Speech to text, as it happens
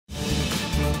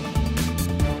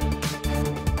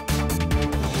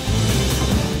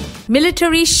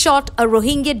Military shot a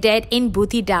Rohingya dead in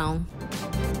Buthidaung.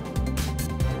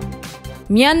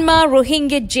 Myanmar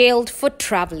Rohingya jailed for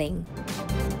travelling.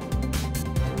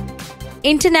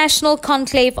 International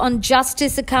Conclave on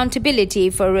Justice Accountability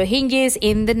for Rohingyas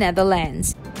in the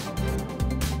Netherlands.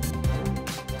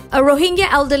 A Rohingya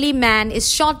elderly man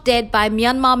is shot dead by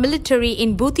Myanmar military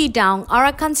in Buthidaung,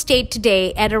 Arakan state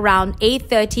today at around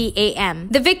 8:30 a.m.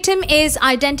 The victim is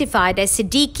identified as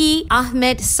Siddiqui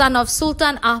Ahmed, son of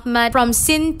Sultan Ahmed from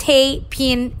Sin Thay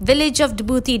Pien village of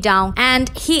Buthidaung,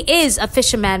 and he is a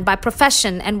fisherman by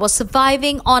profession and was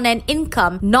surviving on an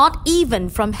income not even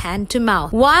from hand to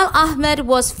mouth. While Ahmed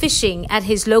was fishing at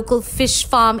his local fish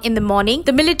farm in the morning,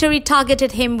 the military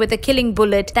targeted him with a killing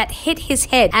bullet that hit his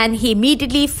head and he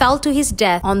immediately fell to his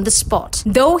death on the spot.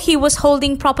 Though he was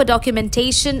holding proper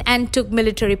documentation and took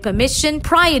military permission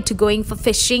prior to going for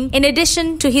fishing, in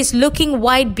addition to his looking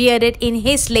white-bearded in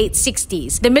his late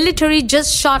 60s, the military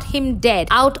just shot him dead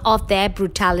out of their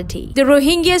brutality. The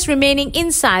Rohingyas remaining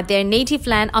inside their native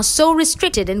land are so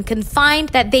restricted and confined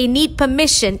that they need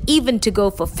permission even to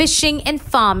go for fishing and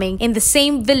farming in the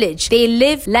same village they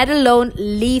live, let alone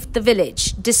leave the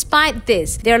village. Despite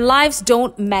this, their lives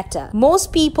don't matter.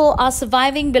 Most people are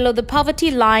surviving below the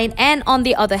poverty line, and on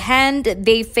the other hand,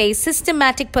 they face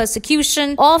systematic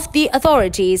persecution of the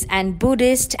authorities and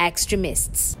Buddhist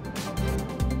extremists.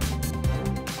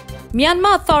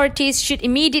 Myanmar authorities should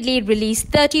immediately release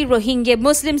 30 Rohingya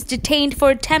Muslims detained for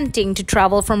attempting to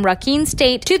travel from Rakhine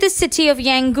State to the city of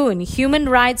Yangon, Human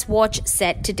Rights Watch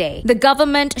said today. The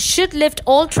government should lift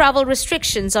all travel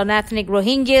restrictions on ethnic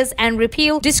Rohingyas and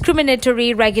repeal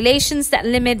discriminatory regulations that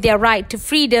limit their right to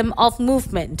freedom of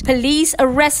movement. Police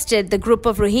arrested the group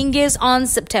of Rohingyas on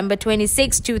September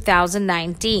 26,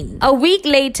 2019. A week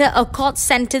later, a court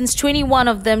sentenced 21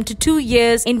 of them to 2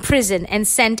 years in prison and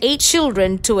sent 8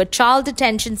 children to a child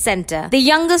detention center. The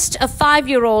youngest, a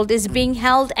 5-year-old, is being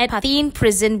held at Patheen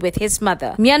prison with his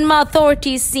mother. Myanmar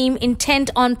authorities seem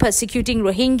intent on persecuting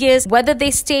Rohingyas whether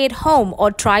they stay at home or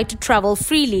try to travel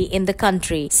freely in the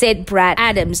country, said Brad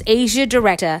Adams, Asia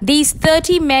director. These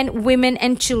 30 men, women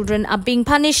and children are being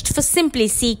punished for simply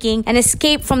seeking an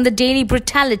escape from the daily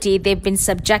brutality they've been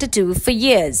subjected to for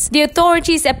years. The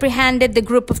authorities apprehended the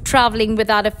group of traveling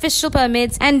without official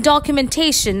permits and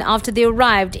documentation after they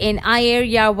arrived in Ayer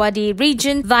Yarwadi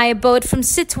region via boat from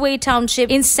Sitwe township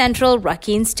in central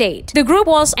Rakhine state. The group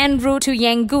was en route to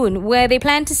Yangon, where they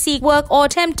plan to seek work or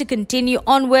attempt to continue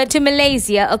onward to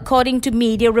Malaysia, according to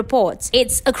media reports.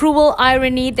 It's a cruel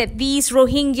irony that these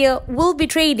Rohingya will be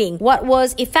trading what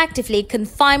was effectively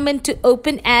confinement to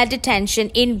open-air detention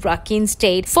in Rakhine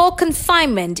state for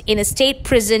confinement in a state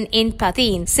prison in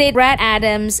Patheen, said Brad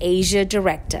Adams, Asia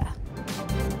director.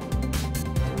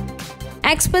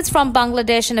 Experts from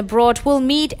Bangladesh and abroad will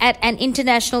meet at an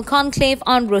international conclave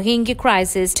on Rohingya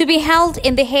crisis to be held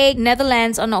in The Hague,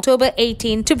 Netherlands on October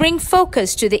 18 to bring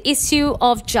focus to the issue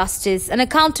of justice and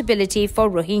accountability for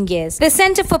Rohingyas. The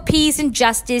Center for Peace and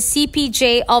Justice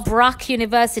CPJ of RAK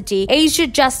University, Asia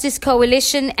Justice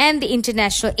Coalition and the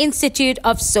International Institute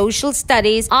of Social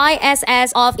Studies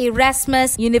ISS of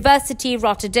Erasmus University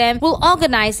Rotterdam will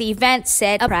organize the event,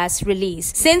 said a press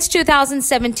release. Since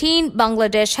 2017,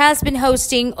 Bangladesh has been hosting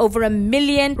over 1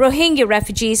 million Rohingya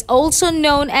refugees, also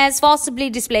known as forcibly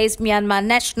displaced Myanmar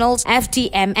nationals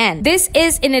FDMN. This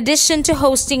is in addition to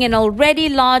hosting an already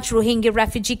large Rohingya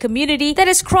refugee community that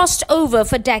has crossed over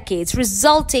for decades,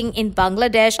 resulting in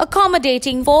Bangladesh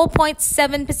accommodating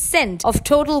 4.7% of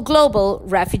total global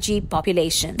refugee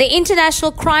population. The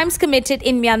international crimes committed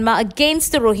in Myanmar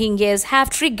against the Rohingyas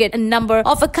have triggered a number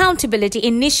of accountability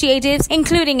initiatives,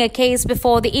 including a case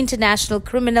before the International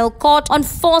Criminal Court on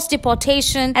forced deportation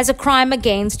as a crime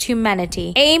against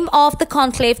humanity. Aim of the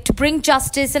conclave to bring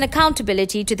justice and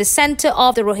accountability to the center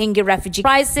of the Rohingya refugee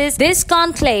crisis. This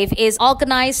conclave is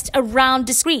organized around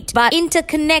discrete but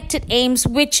interconnected aims,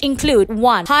 which include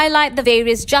 1. Highlight the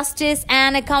various justice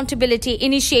and accountability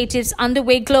initiatives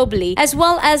underway globally, as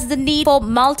well as the need for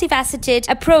multifaceted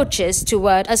approaches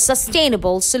toward a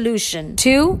sustainable solution.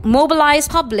 2. Mobilize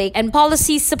public and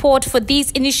policy support for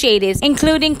these initiatives,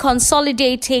 including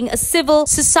consolidating a civil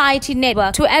society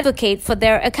network to advocate for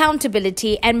their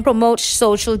accountability and promote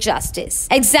social justice.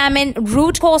 Examine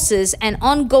root causes and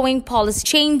ongoing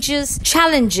policy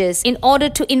challenges in order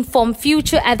to inform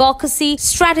future advocacy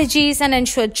strategies and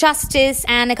ensure justice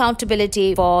and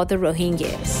accountability for the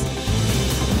Rohingyas.